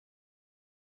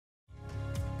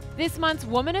This month's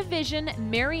Woman of Vision,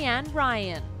 Marianne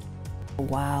Ryan.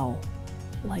 Wow,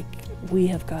 like we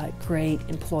have got great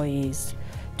employees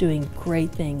doing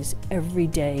great things every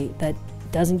day that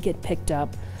doesn't get picked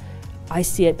up. I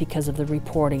see it because of the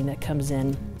reporting that comes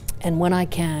in. And when I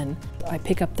can, I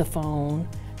pick up the phone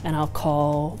and I'll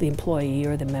call the employee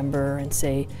or the member and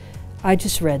say, I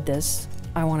just read this.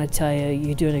 I want to tell you,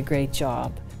 you're doing a great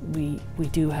job. We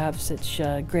do have such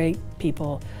great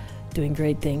people doing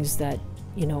great things that,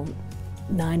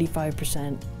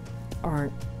 95%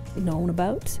 aren't known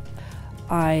about.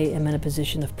 I am in a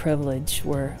position of privilege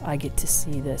where I get to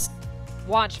see this.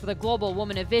 Watch for the Global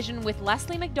Woman of Vision with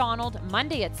Leslie McDonald,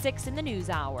 Monday at 6 in the News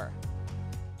Hour.